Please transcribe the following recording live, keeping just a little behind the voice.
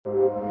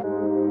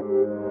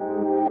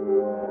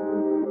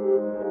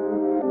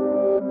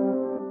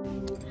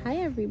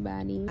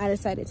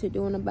decided to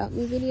do an about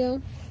me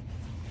video.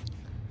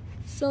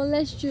 So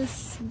let's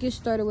just get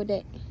started with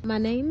that. My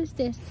name is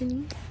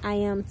Destiny. I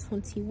am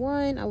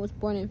 21. I was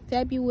born in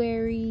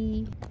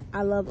February.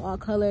 I love all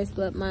colors,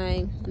 but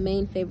my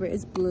main favorite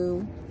is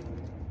blue.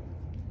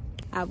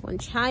 I have one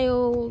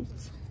child.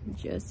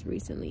 Just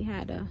recently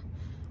had a,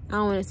 I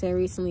don't want to say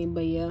recently,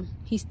 but yeah,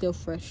 he's still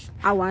fresh.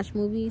 I watch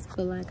movies,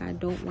 but like I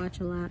don't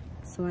watch a lot,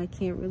 so I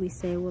can't really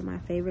say what my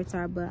favorites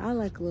are, but I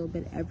like a little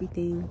bit of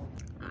everything.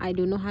 I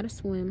do know how to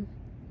swim.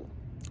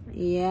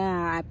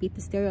 Yeah, I beat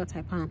the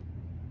stereotype, huh?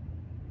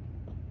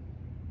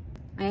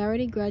 I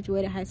already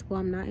graduated high school.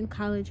 I'm not in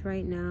college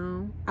right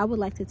now. I would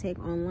like to take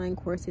online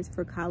courses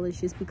for college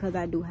just because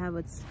I do have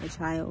a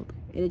child.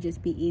 It'll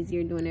just be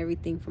easier doing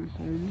everything from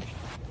home.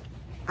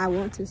 I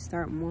want to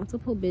start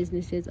multiple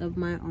businesses of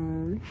my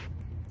own.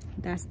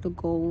 That's the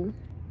goal.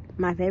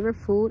 My favorite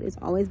food has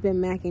always been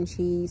mac and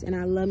cheese, and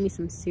I love me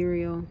some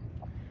cereal.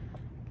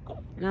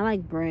 And I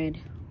like bread.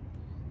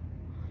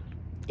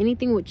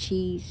 Anything with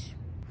cheese.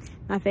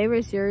 My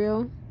favorite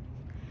cereal,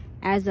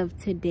 as of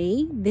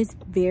today, this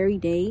very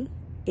day,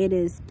 it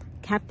is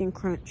Captain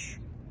Crunch.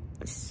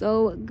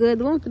 So good.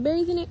 The one with the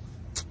berries in it,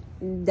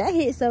 that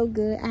hit so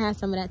good. I had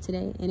some of that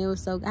today, and it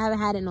was so good. I haven't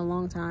had it in a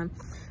long time.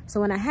 So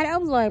when I had it, I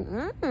was like,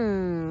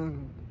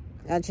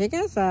 a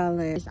chicken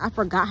salad. I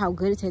forgot how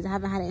good it tastes. I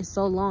haven't had it in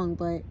so long,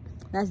 but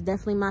that's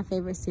definitely my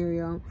favorite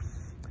cereal.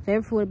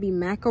 Favorite food would be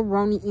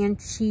macaroni and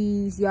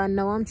cheese. Y'all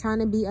know I'm trying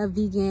to be a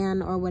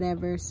vegan or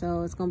whatever,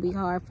 so it's gonna be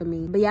hard for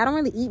me. But yeah, I don't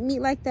really eat meat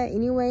like that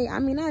anyway. I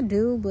mean, I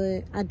do,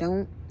 but I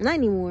don't. Not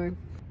anymore.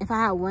 If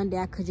I had one day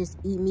I could just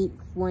eat meat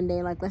one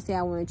day, like let's say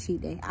I want a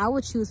cheat day, I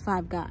would choose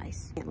Five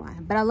Guys. Can't lie.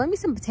 But I love me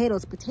some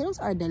potatoes. Potatoes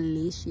are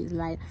delicious.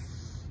 Like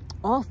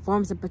all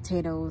forms of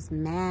potatoes,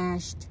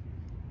 mashed,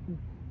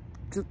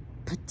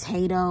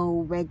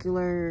 potato,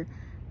 regular,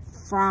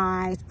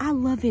 fries. I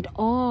love it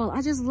all.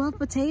 I just love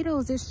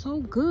potatoes. They're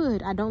so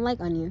good. I don't like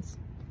onions.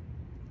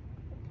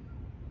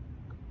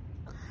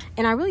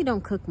 And I really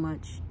don't cook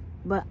much,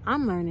 but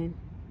I'm learning.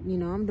 You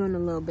know, I'm doing a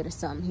little bit of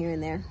something here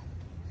and there.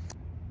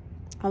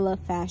 I love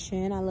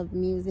fashion. I love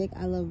music.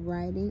 I love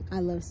writing. I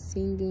love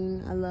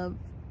singing. I love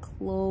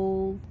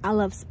clothes. I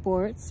love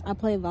sports. I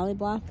play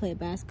volleyball. I play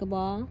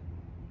basketball.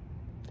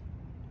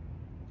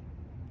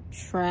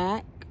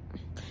 Track.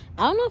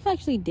 I don't know if I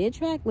actually did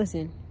track.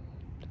 Listen,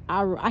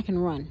 I can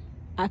run.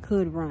 I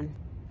could run.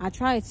 I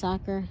tried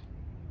soccer.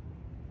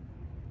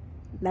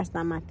 That's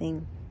not my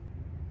thing.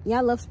 Yeah,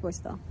 I love sports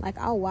though. Like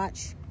I'll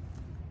watch,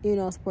 you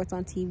know, sports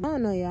on TV. I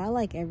don't know, y'all. I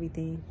like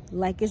everything.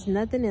 Like it's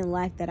nothing in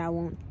life that I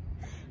won't.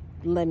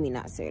 Let me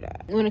not say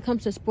that. When it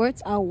comes to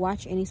sports, I'll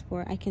watch any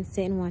sport. I can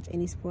sit and watch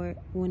any sport.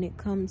 When it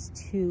comes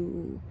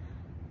to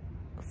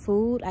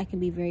food, I can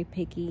be very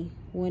picky.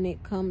 When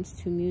it comes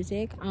to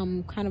music,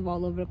 I'm kind of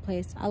all over the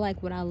place. I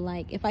like what I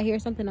like. If I hear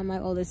something, I'm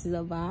like, oh, this is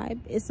a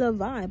vibe. It's a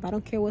vibe. I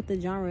don't care what the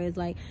genre is.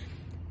 Like,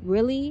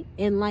 really,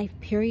 in life,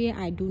 period,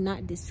 I do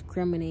not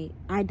discriminate.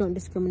 I don't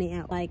discriminate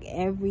at like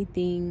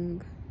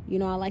everything. You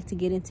know, I like to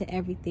get into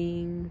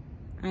everything.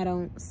 I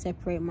don't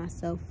separate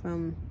myself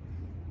from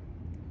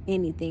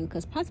anything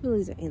because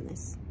possibilities are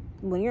endless.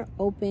 When you're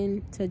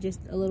open to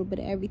just a little bit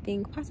of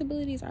everything,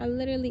 possibilities are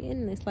literally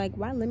endless. Like,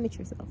 why limit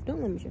yourself?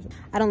 Don't limit yourself.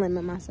 I don't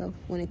limit myself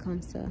when it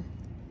comes to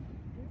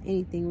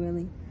anything,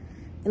 really.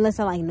 Unless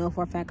I, like, know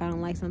for a fact I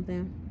don't like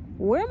something.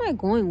 Where am I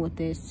going with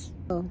this?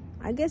 Oh,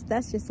 I guess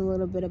that's just a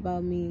little bit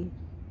about me.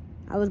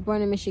 I was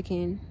born in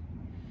Michigan.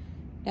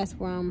 That's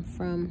where I'm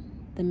from,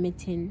 the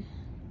Mitten.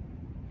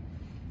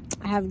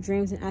 I have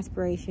dreams and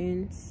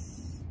aspirations.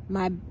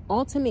 My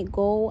ultimate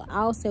goal,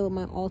 I'll say what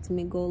my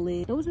ultimate goal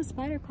is. There was a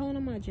spider crawling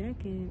on my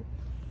jacket.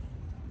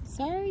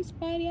 Sorry,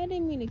 Spidey, I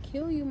didn't mean to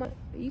kill you.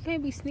 You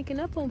can't be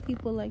sneaking up on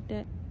people like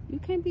that. You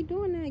can't be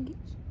doing that.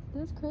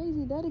 That's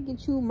crazy. That'll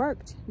get you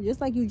murked. Just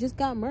like you just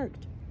got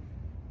murked.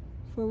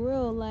 For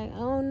real, like, I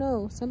don't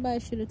know. Somebody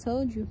should have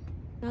told you.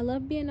 I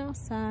love being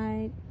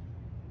outside.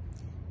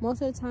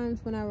 Most of the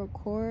times when I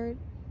record,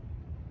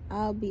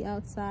 I'll be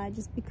outside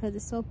just because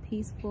it's so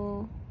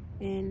peaceful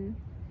and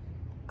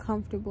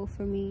comfortable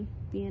for me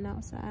being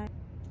outside.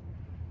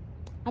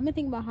 I've been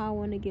thinking about how I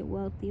want to get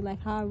wealthy,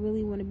 like how I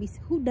really want to be.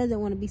 Who doesn't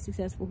want to be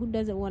successful? Who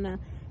doesn't want to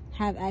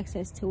have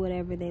access to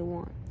whatever they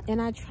want?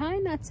 And I try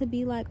not to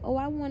be like, oh,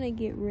 I want to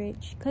get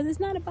rich, because it's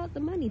not about the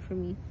money for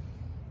me.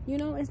 You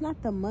know, it's not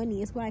the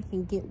money, it's what I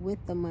can get with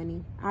the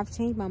money. I've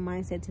changed my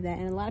mindset to that,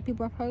 and a lot of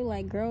people are probably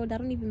like, girl, that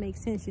don't even make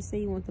sense. Just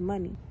say you want the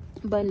money.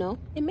 But no,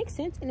 it makes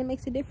sense, and it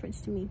makes a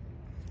difference to me.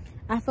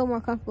 I feel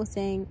more comfortable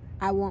saying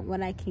I want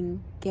what I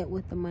can get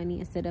with the money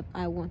instead of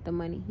I want the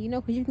money. You know,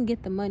 because you can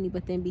get the money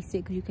but then be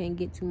sick because you can't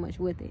get too much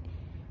with it.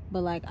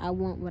 But like, I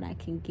want what I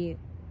can get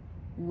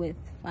with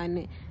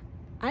finance.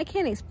 I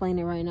can't explain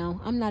it right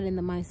now. I'm not in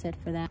the mindset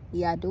for that.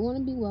 Yeah, I do want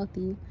to be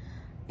wealthy,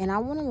 and I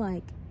want to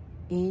like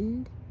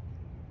end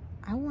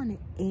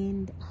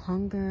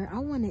hunger. I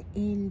want to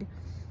end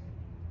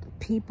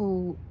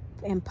people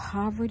in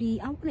poverty.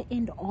 I want to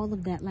end all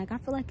of that. Like, I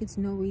feel like it's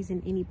no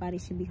reason anybody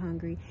should be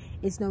hungry.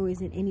 It's no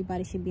reason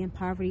anybody should be in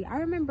poverty. I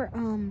remember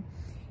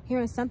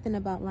hearing something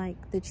about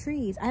like the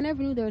trees. I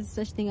never knew there was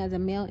such thing as a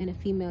male and a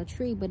female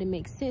tree, but it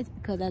makes sense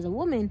because as a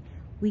woman,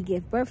 we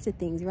give birth to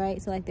things,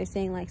 right? So like they're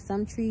saying like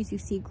some trees you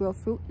see grow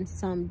fruit and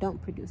some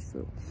don't produce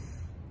fruit.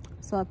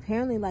 So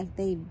apparently like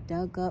they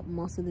dug up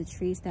most of the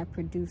trees that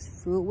produce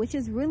fruit, which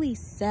is really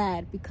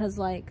sad because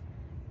like,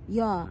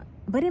 y'all,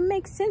 but it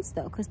makes sense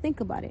though, because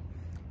think about it.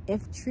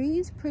 If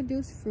trees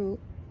produce fruit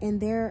and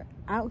they're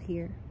out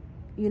here,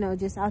 you know,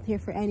 just out here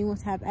for anyone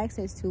to have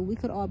access to, we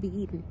could all be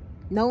eating.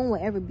 No one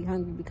will ever be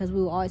hungry because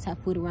we will always have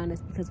food around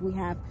us because we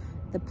have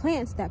the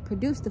plants that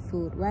produce the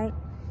food, right?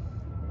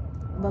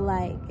 But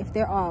like if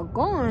they're all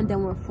gone,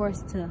 then we're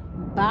forced to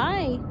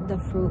buy the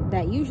fruit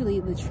that usually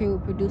the tree will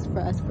produce for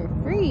us for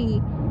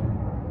free.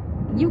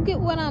 You get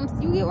where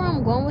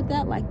I'm going with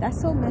that? Like that's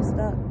so messed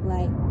up.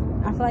 Like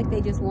I feel like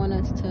they just want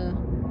us to,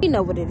 you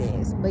know what it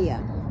is. But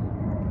yeah,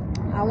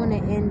 I want to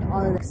end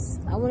all of this.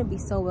 I want to be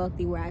so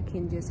wealthy where I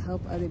can just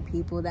help other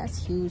people.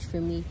 That's huge for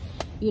me.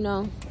 You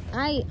know,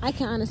 I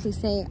can honestly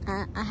say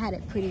I had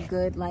it pretty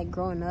good like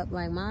growing up.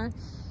 Like my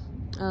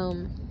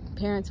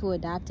parents who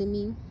adopted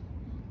me,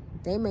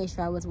 they made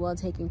sure I was well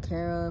taken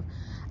care of.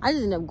 I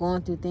just ended up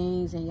going through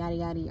things and yada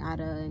yada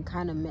yada and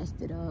kind of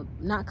messed it up.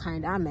 Not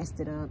kind of, I messed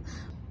it up.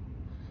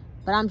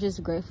 But I'm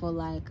just grateful,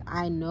 like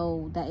I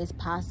know that it's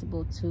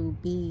possible to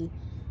be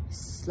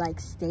like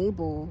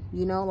stable,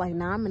 you know. Like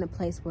now I'm in a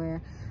place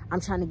where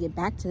I'm trying to get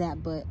back to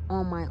that, but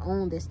on my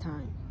own this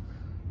time.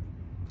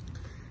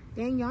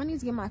 Then y'all need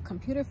to get my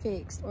computer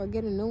fixed or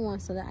get a new one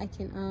so that I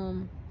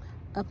can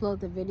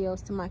upload the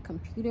videos to my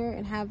computer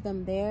and have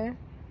them there,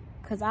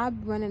 because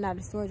I'm running out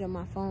of storage on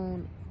my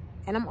phone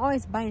and I'm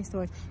always buying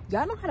storage.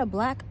 Y'all know how to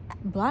block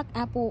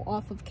Apple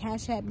off of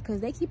Cash App because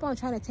they keep on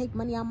trying to take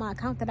money out my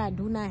account that I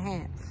do not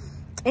have.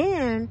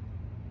 And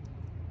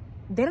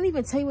they don't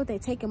even tell you what they're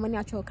taking money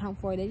out your account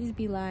for. They just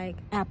be like,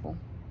 Apple.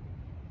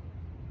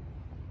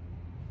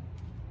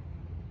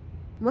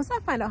 Once I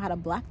find out how to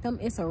block them,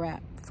 it's a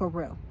wrap for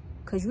real.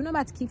 Because you're not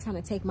about to keep trying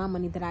to take my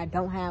money that I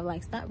don't have.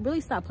 Like, stop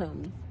playing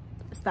with me.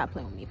 Stop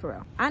playing with me, for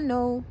real. I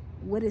know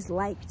what it's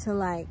like to,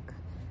 like,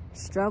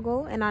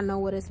 struggle. And I know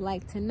what it's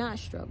like to not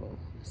struggle.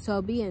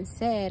 So, being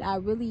said, I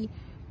really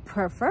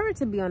prefer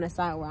to be on the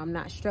side where I'm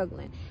not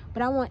struggling.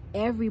 But I want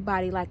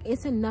everybody, like,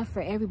 it's enough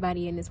for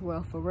everybody in this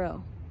world, for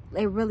real.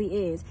 It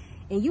really is.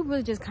 And you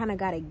really just kind of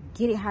got to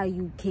get it how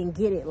you can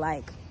get it,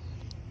 like,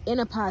 in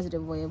a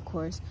positive way, of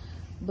course.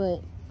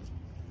 But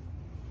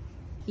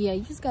yeah,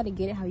 you just got to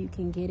get it how you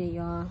can get it,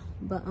 y'all.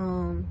 But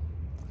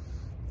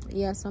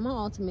yeah, so my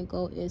ultimate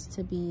goal is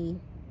to be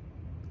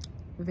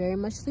very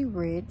muchly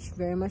rich,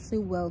 very muchly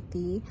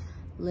wealthy,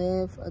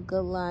 live a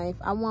good life.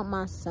 I want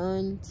my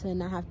son to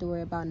not have to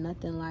worry about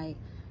nothing. Like,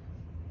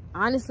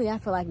 honestly, I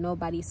feel like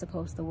nobody's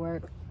supposed to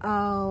work.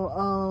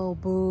 Oh,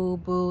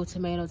 boo,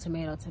 tomato,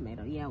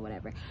 yeah,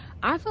 whatever.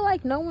 I feel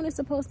like no one is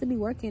supposed to be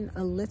working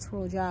a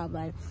literal job.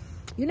 Like,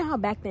 you know how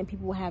back then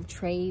people would have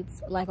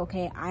trades? Like,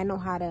 okay, I know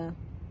how to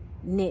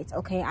knit.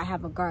 Okay, I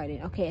have a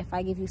garden. Okay, if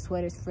I give you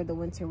sweaters for the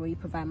winter, will you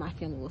provide my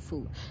family with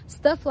food?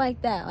 Stuff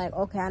like that. Like,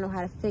 okay, I know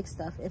how to fix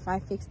stuff. If I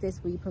fix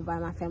this, will you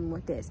provide my family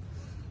with this?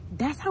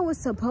 That's how it's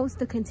supposed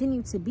to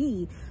continue to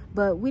be.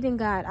 But we didn't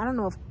got, I don't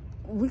know if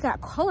we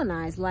got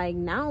colonized. Like,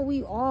 now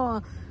we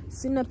all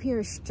sitting up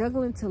here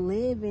struggling to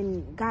live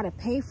and gotta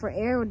pay for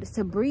air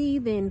to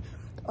breathe and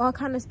all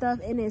kind of stuff,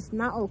 and it's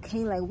not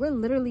okay. Like, we're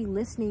literally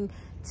listening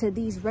to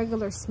these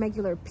regular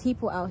smegular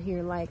people out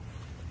here. Like,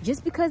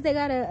 just because they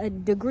got a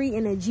degree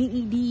and a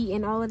GED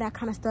and all of that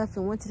kind of stuff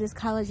and went to this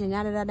college and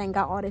yada yada and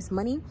got all this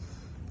money,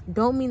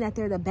 don't mean that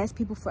they're the best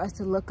people for us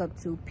to look up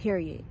to,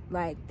 period.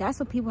 Like, that's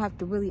what people have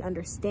to really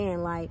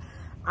understand. Like,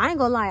 I ain't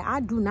gonna lie,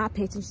 I do not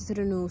pay attention to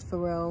the news, for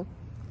real,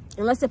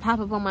 unless it pop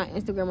up on my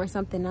Instagram or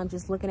something and I'm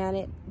just looking at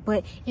it.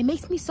 But it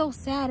makes me so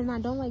sad, and I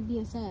don't like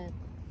being sad,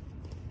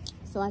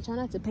 so I try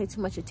not to pay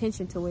too much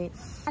attention to it.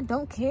 I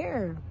don't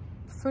care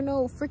for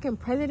no freaking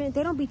president.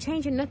 They don't be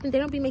changing nothing. They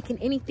don't be making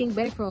anything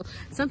better for them.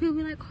 Some people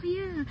be like, oh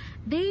yeah,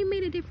 they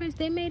made a difference,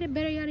 they made it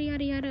better, yada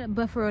yada yada.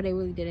 But for real, they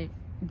really didn't.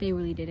 They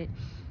really didn't.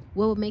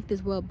 What would make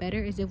this world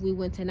better is if we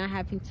went to not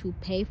having to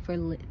pay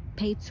to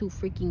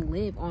freaking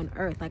live on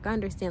earth. Like, I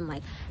understand,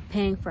 like,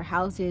 paying for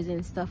houses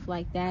and stuff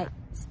like that,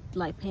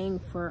 like paying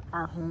for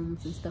our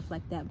homes and stuff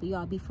like that, but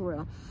y'all, be for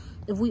real,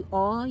 if we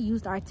all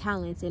used our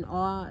talents and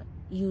all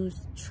used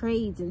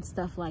trades and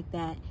stuff like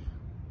that,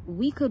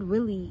 we could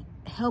really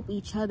help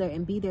each other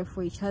and be there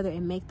for each other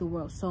and make the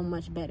world so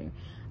much better.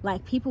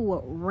 Like, people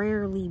will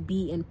rarely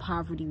be in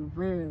poverty,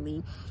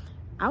 rarely.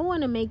 I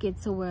want to make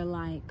it to where,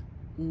 like,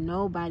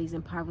 nobody's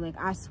in poverty. Like,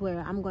 I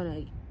swear, I'm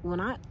gonna,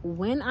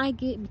 when I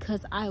get,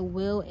 because I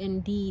will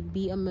indeed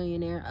be a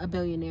millionaire, a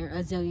billionaire,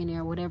 a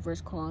zillionaire, whatever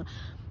it's called,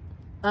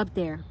 up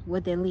there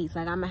with at least,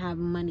 like, I'm gonna have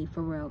money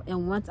for real.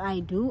 And once I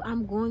do,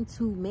 I'm going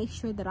to make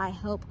sure that I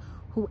help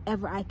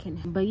whoever I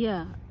can. But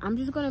yeah, I'm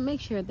just gonna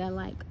make sure that,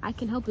 like, I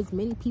can help as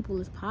many people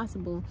as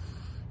possible,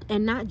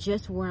 and not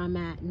just where I'm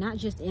at, not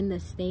just in the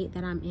state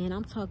that I'm in.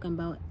 I'm talking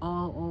about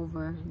all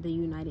over the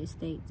United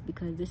States,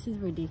 because this is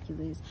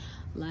ridiculous.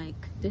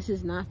 Like, this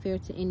is not fair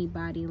to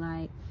anybody.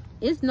 Like,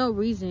 it's no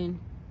reason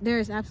there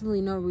is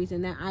absolutely no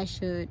reason that I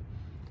should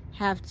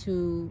have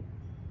to,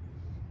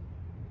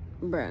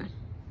 bruh.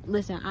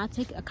 Listen, I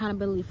take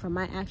accountability for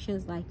my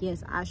actions. Like,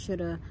 yes, I should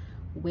have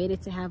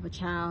waited to have a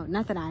child.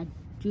 Not that I,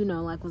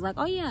 like, was like,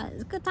 oh yeah,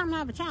 it's a good time to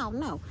have a child.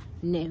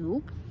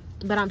 No.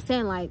 But I'm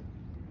saying, like,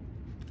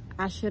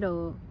 I should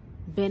have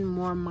been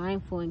more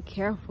mindful and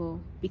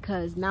careful,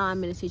 because now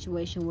I'm in a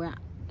situation where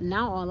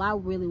now all I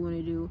really want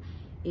to do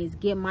is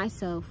get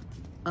myself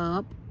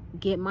up,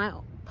 get my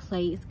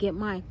place, get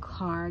my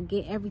car,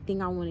 get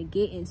everything I want to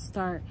get, and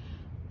start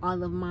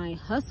all of my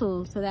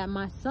hustle so that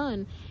my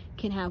son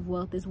can have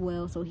wealth as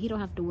well, so he don't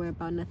have to worry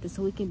about nothing,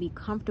 so he can be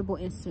comfortable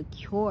and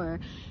secure.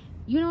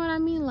 You know what I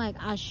mean? Like,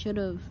 I should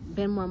have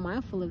been more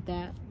mindful of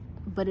that.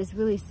 But it's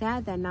really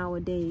sad that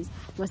nowadays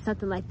when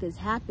something like this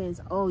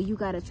happens, oh, you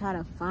got to try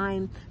to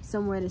find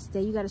somewhere to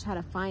stay. You got to try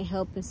to find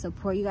help and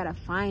support. You got to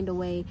find a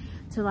way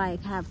to,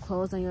 like, have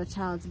clothes on your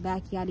child's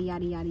back, yada,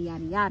 yada, yada,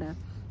 yada, yada.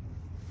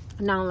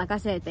 Now, like I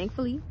said,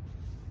 thankfully,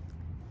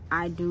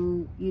 I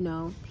do,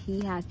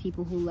 he has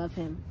people who love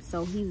him.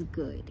 So he's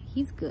good.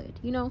 He's good,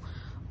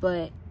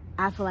 But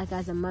I feel like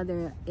as a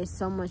mother, it's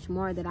so much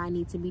more that I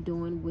need to be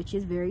doing, which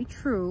is very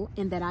true,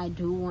 and that I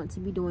do want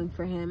to be doing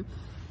for him.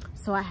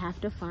 So I have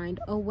to find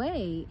a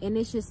way. And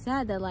it's just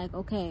sad that, like,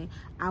 okay,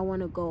 I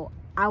want to go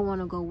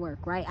work,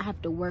 right? I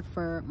have to work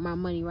for my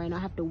money right now. I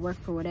have to work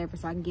for whatever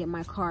so I can get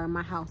my car and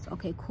my house.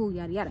 Okay, cool,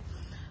 yada, yada.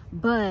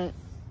 But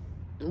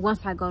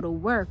once I go to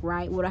work,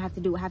 right, what I have to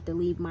do, I have to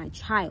leave my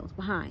child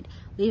behind.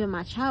 Leaving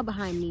my child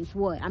behind means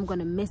what? I'm going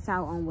to miss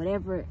out on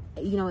whatever,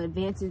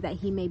 advances that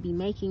he may be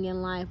making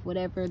in life,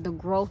 whatever, the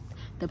growth,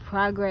 the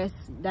progress,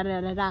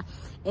 da-da-da-da-da.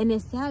 And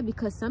it's sad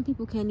because some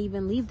people can't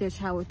even leave their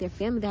child with their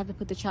family. They have to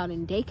put the child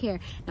in daycare.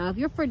 Now, if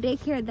you're for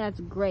daycare, that's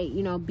great.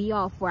 Be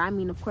all for it. I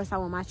mean, of course, I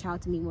want my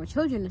child to meet more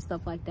children and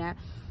stuff like that.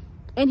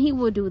 And he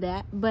will do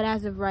that. But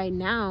as of right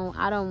now,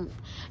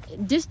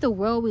 just the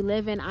world we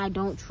live in, I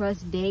don't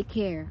trust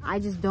daycare. I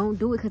just don't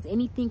do it, because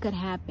anything could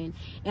happen.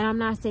 And I'm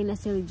not saying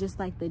necessarily just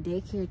like the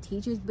daycare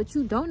teachers, but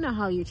you don't know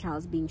how your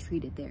child's being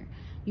treated there.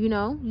 You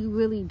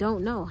really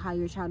don't know how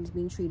your child is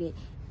being treated.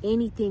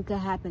 Anything could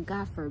happen.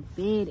 God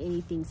forbid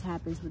anything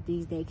happens with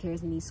these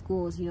daycares and these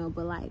schools,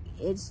 but like,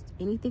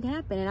 anything can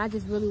happen. And I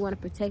just really want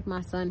to protect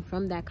my son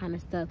from that kind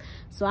of stuff.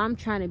 So I'm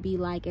trying to be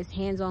like as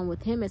hands-on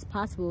with him as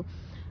possible.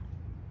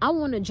 I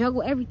want to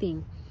juggle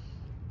everything.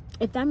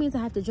 If that means I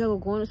have to juggle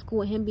going to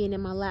school and him being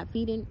in my lap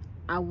feeding,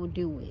 I will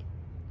do it.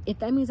 If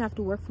that means I have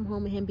to work from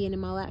home and him being in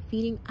my lap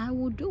feeding, I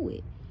will do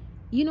it.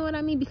 You know what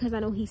I mean? Because I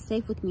know he's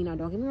safe with me. Now,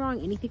 don't get me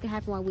wrong. Anything can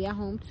happen while we're at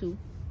home, too.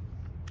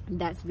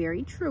 That's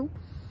very true.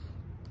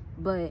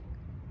 But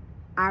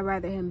I'd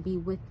rather him be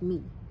with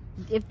me.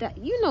 If that,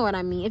 you know what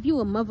I mean? If you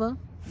a mother,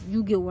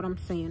 you get what I'm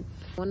saying.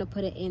 I want to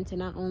put an end to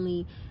not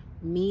only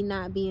me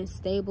not being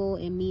stable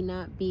and me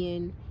not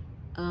being,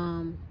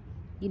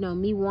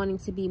 me wanting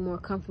to be more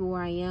comfortable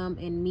where I am,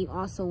 and me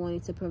also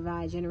wanting to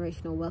provide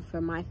generational wealth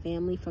for my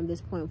family from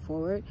this point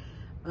forward,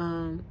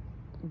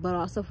 but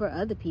also for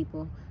other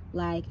people.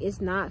 Like,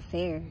 it's not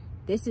fair.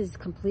 This is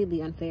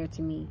completely unfair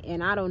to me,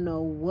 and I don't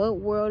know what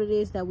world it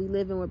is that we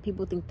live in where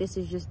people think this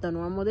is just the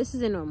normal. This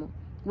isn't normal.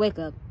 Wake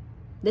up.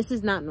 This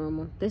is not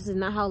normal. This is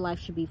not how life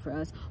should be for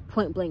us.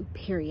 Point blank,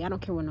 period. I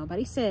don't care what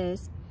nobody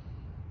says.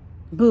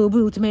 Boo,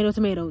 boo, tomato,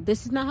 tomato.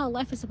 This is not how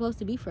life is supposed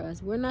to be for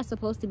us. We're not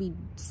supposed to be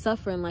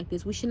suffering like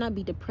this. We should not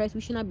be depressed.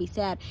 We should not be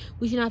sad.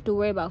 We should not have to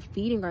worry about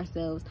feeding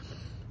ourselves.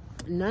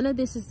 None of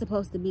this is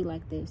supposed to be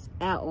like this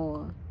at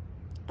all.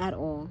 At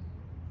all.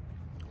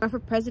 I run for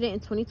president in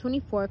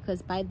 2024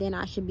 because by then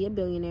I should be a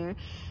billionaire.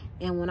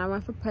 And when I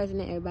run for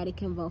president, everybody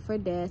can vote for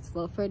Des.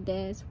 Vote for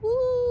Des.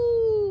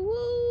 Woo,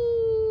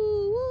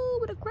 woo, woo.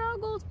 But the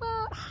crowd goes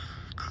wild.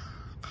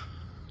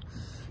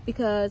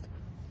 Because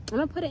I'm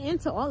going to put an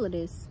end to all of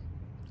this.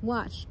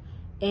 Watch.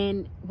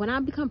 And when I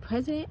become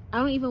president, I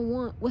don't even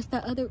want,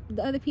 the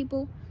other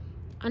people?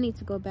 I need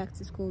to go back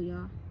to school,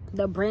 y'all.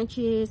 The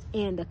branches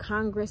and the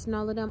Congress and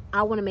all of them.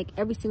 I want to make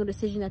every single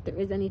decision that there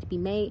is that need to be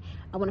made.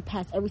 I want to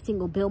pass every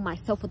single bill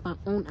myself with my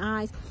own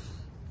eyes.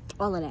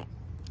 All of that.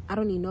 I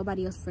don't need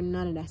nobody else for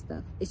none of that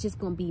stuff. It's just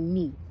going to be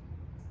me.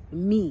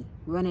 Me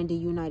running the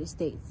United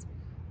States.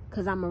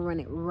 Because I'm going to run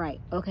it right.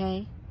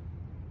 Okay?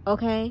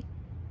 Okay?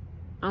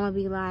 I'm going to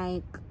be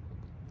like,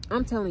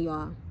 I'm telling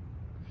y'all.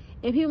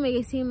 And people make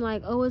it seem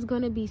like, oh, it's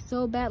going to be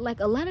so bad. Like,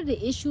 a lot of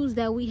the issues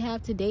that we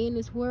have today in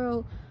this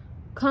world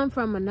come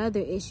from another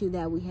issue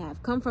that we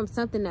have. Come from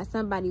something that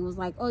somebody was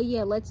like, oh,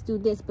 yeah, let's do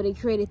this. But it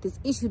created this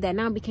issue that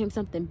now became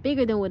something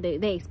bigger than what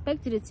they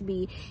expected it to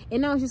be.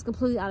 And now it's just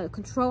completely out of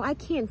control. I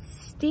can't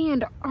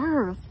stand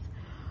Earth.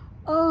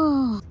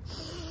 Oh.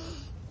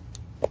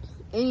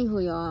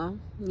 Anywho, y'all.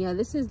 Yeah,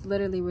 this is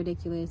literally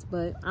ridiculous.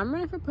 But I'm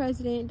running for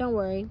president. Don't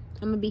worry.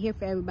 I'm going to be here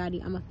for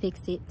everybody. I'm going to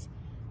fix it.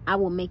 I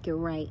will make it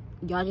right.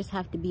 Y'all just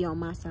have to be on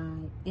my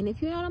side. And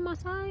if you're not on my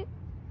side,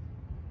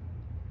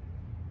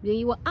 then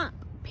you are up.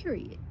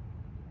 Period.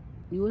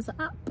 You was an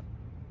op.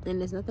 And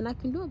there's nothing I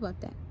can do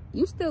about that.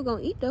 You still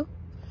gonna eat though.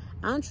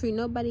 I don't treat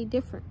nobody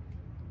different.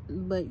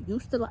 But you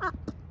still an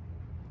op.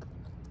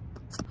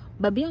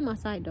 But be on my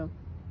side though.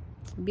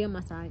 be on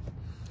my side.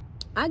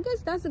 I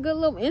guess that's a good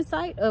little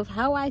insight of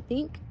how I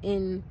think.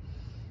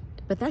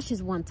 But that's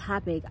just one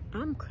topic. I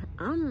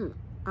don't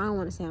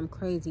want to say I'm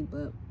crazy,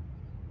 but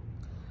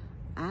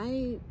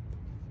I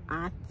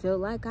feel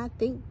like I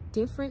think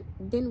different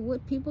than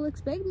what people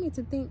expect me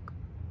to think.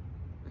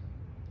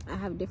 I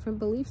have different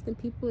beliefs than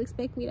people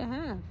expect me to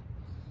have.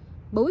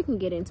 But we can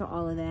get into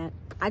all of that.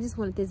 I just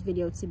wanted this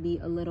video to be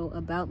a little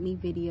about me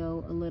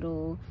video, a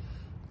little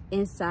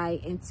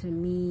insight into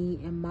me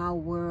and my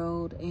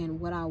world and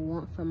what I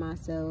want for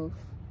myself.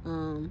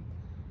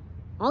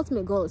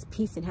 Ultimate goal is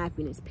peace and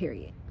happiness,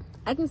 period.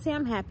 I can say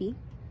I'm happy.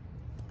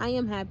 I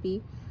am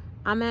happy.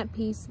 I'm at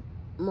peace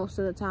most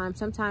of the time.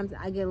 Sometimes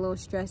I get a little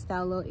stressed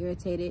out, a little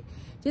irritated,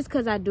 just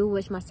because I do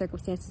wish my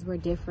circumstances were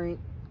different.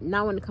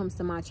 Not when it comes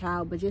to my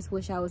child, but just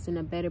wish I was in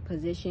a better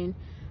position.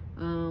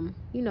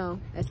 You know,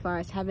 as far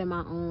as having my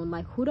own,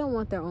 like, who don't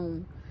want their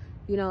own?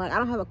 You know, like, I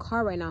don't have a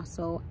car right now,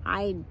 so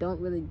I don't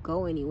really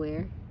go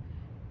anywhere.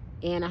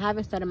 And I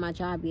haven't started my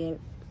job yet.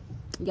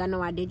 Y'all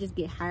know I did just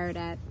get hired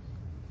at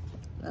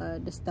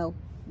the store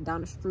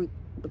down the street,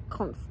 the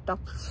corner stuff.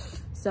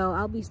 So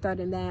I'll be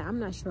starting that. I'm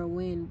not sure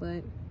when,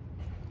 but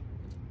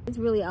it's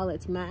really all up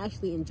to me. I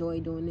actually enjoy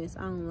doing this.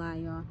 I don't lie,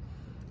 y'all.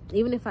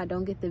 Even if I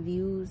don't get the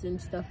views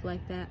and stuff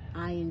like that,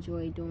 I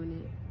enjoy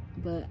doing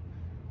it. But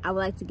I would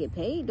like to get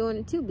paid doing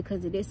it too,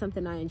 because it is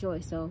something I enjoy.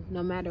 So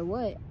no matter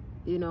what,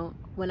 you know,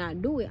 when I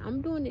do it,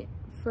 I'm doing it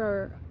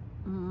for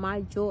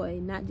my joy,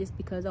 not just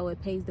because, oh,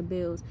 it pays the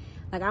bills.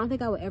 Like, I don't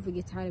think I would ever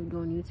get tired of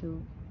doing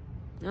YouTube.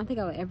 I don't think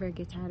I would ever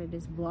get tired of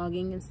this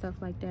vlogging and stuff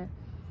like that,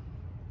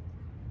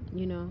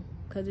 you know,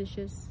 because it's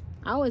just,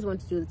 I always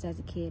wanted to do this as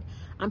a kid.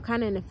 I'm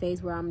kind of in a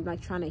phase where I'm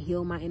like trying to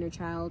heal my inner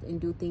child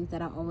and do things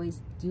that I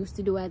always used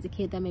to do as a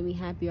kid that made me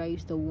happy, or I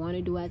used to want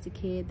to do as a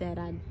kid that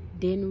I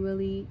didn't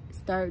really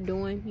start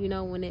doing, you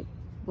know,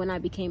 when I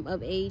became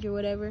of age or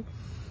whatever.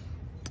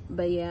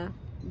 But yeah,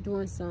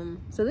 doing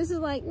some, so this is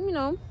like, you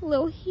know, a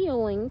little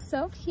healing,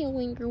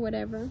 self-healing or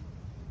whatever.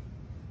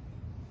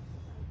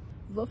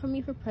 Vote for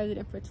me for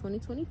president for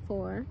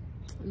 2024.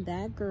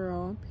 That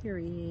girl,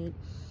 period.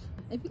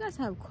 If you guys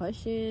have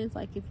questions,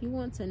 like if you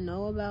want to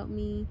know about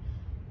me,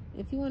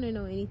 if you want to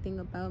know anything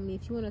about me,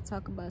 if you want to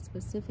talk about a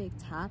specific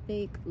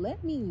topic,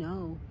 let me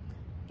know.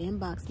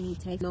 Inbox me,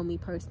 text, know me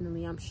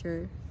personally, I'm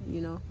sure,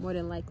 you know, more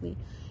than likely,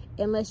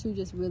 unless you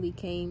just really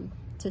came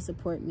to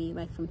support me,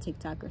 like from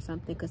TikTok or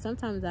something, because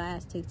sometimes I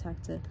ask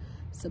TikTok to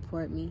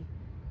support me.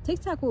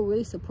 TikTok will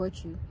really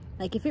support you.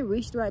 Like, if it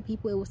reached the right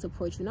people, it will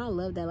support you, and I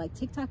love that. Like,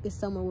 TikTok is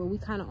somewhere where we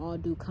kind of all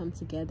do come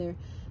together,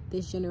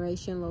 this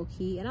generation,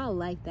 low-key, and I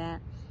like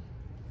that.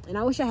 And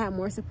I wish I had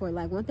more support.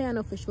 Like, one thing I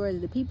know for sure is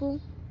the people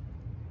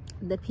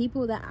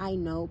that I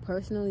know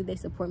personally, they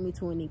support me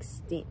to an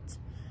extent.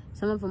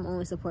 Some of them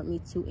only support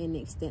me to an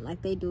extent.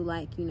 Like, they do,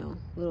 like, you know,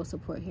 little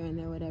support here and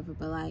there, whatever.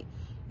 But, like,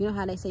 you know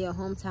how they say your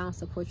hometown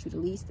supports you the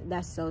least?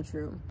 That's so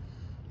true.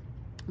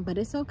 But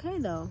it's okay,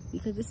 though,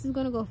 because this is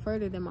going to go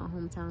further than my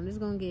hometown. This is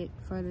going to get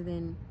further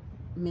than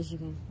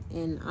Michigan.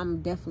 And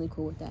I'm definitely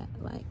cool with that.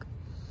 Like,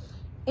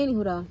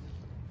 anywho, though,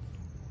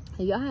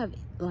 if y'all have,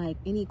 like,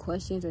 any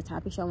questions or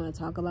topics y'all want to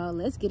talk about,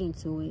 let's get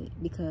into it,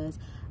 because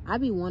I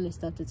be wanting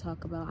stuff to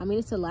talk about. I mean,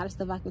 it's a lot of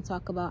stuff I can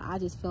talk about. I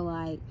just feel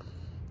like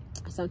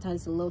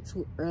sometimes it's a little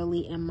too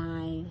early in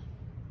my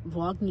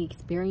vlogging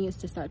experience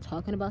to start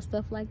talking about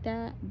stuff like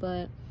that.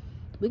 But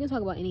we can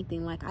talk about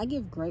anything. Like, I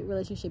give great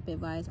relationship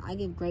advice. I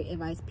give great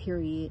advice,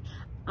 period.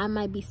 I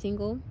might be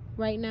single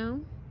right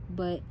now,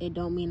 but it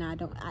don't mean I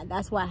don't.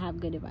 That's why I have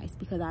good advice,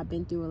 because I've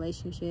been through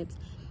relationships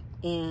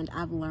and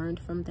I've learned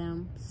from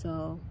them.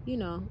 So, you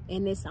know,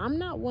 and it's, I'm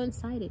not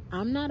one-sided.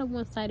 I'm not a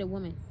one-sided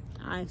woman.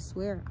 I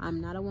swear, I'm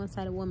not a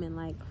one-sided woman.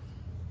 Like,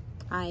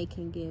 I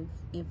can give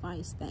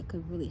advice that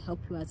could really help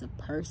you as a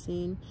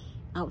person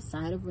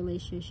outside of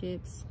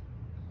relationships.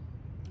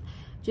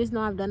 Just know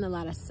I've done a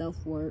lot of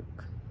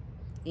self-work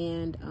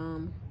and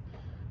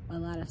a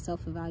lot of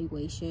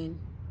self-evaluation,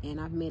 and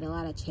I've made a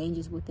lot of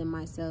changes within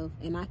myself,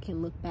 and I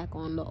can look back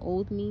on the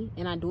old me,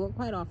 and I do it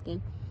quite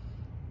often,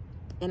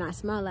 and I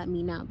smile at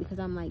me now, because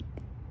I'm like,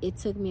 it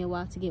took me a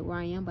while to get where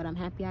I am, but I'm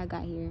happy I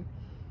got here,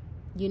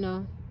 you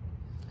know.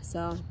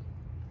 So,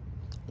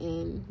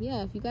 and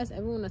yeah, if you guys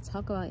ever want to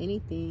talk about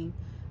anything,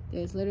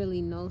 there's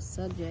literally no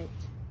subject.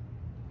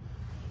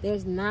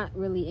 There's not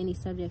really any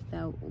subject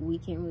that we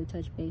can't really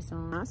touch base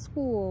on. Not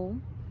school,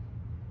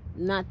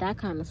 not that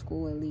kind of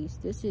school, at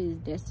least. This is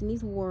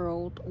Destiny's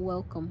World.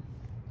 Welcome.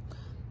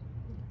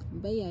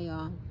 But yeah,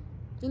 y'all,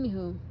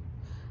 anywho,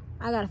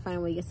 I gotta find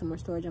a way to get some more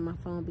storage on my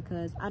phone,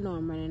 because I know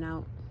I'm running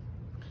out.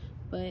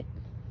 But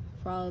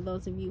for all of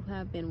those of you who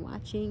have been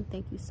watching,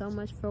 thank you so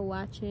much for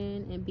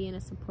watching and being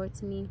a support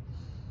to me.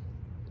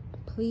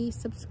 Please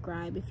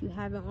subscribe if you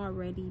haven't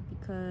already,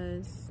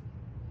 because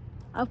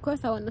of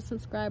course I want the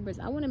subscribers.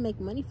 I want to make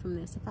money from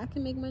this. If I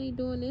can make money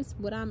doing this,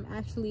 what I'm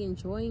actually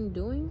enjoying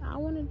doing, I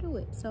want to do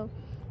it. So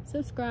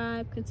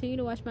subscribe, continue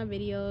to watch my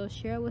videos,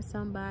 share it with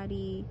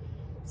somebody,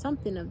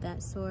 something of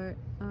that sort,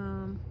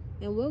 and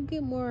we'll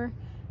get more,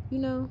 you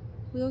know,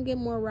 we're gonna get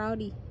more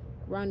rowdy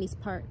around these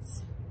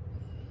parts.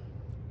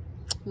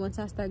 Once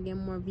I start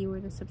getting more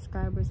viewers and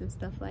subscribers and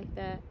stuff like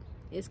that,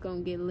 it's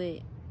gonna get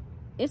lit.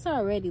 It's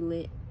already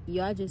lit.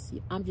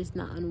 I'm just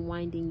not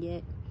unwinding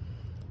yet.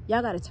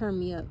 Y'all gotta turn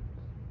me up.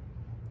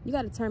 You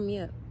gotta turn me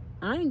up.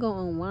 I ain't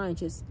gonna unwind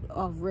just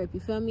off rip, you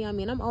feel me? I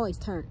mean, I'm always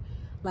turned.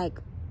 Like,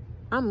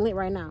 I'm lit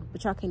right now,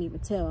 but y'all can't even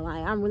tell.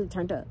 Like, I'm really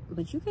turned up,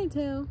 but you can't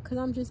tell, because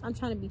I'm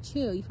trying to be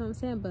chill, you feel what I'm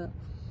saying? But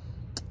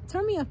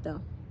turn me up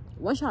though.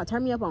 Once y'all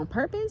turn me up on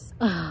purpose,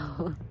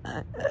 oh,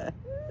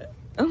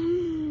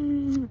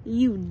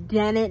 you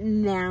done it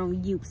now,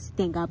 you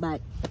stink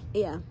about.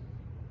 Yeah.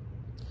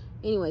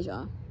 Anyways,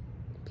 y'all,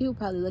 people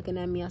probably looking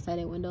at me outside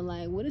that window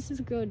like, what is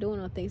this girl doing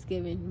on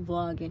Thanksgiving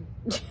vlogging?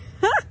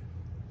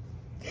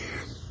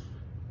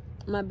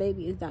 My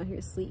baby is down here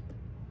asleep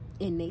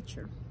in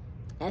nature,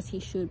 as he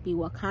should be.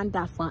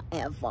 Wakanda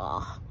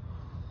forever.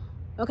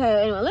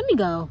 Okay, anyway, let me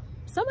go.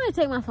 Somebody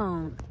take my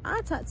phone.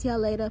 I'll talk to y'all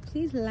later.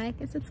 Please like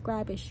and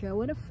subscribe and share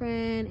with a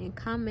friend and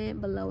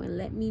comment below and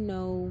let me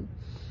know.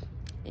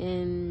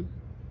 And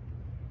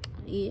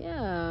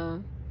yeah,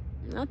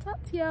 I'll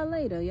talk to y'all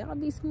later. Y'all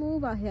be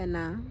smooth out here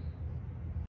now.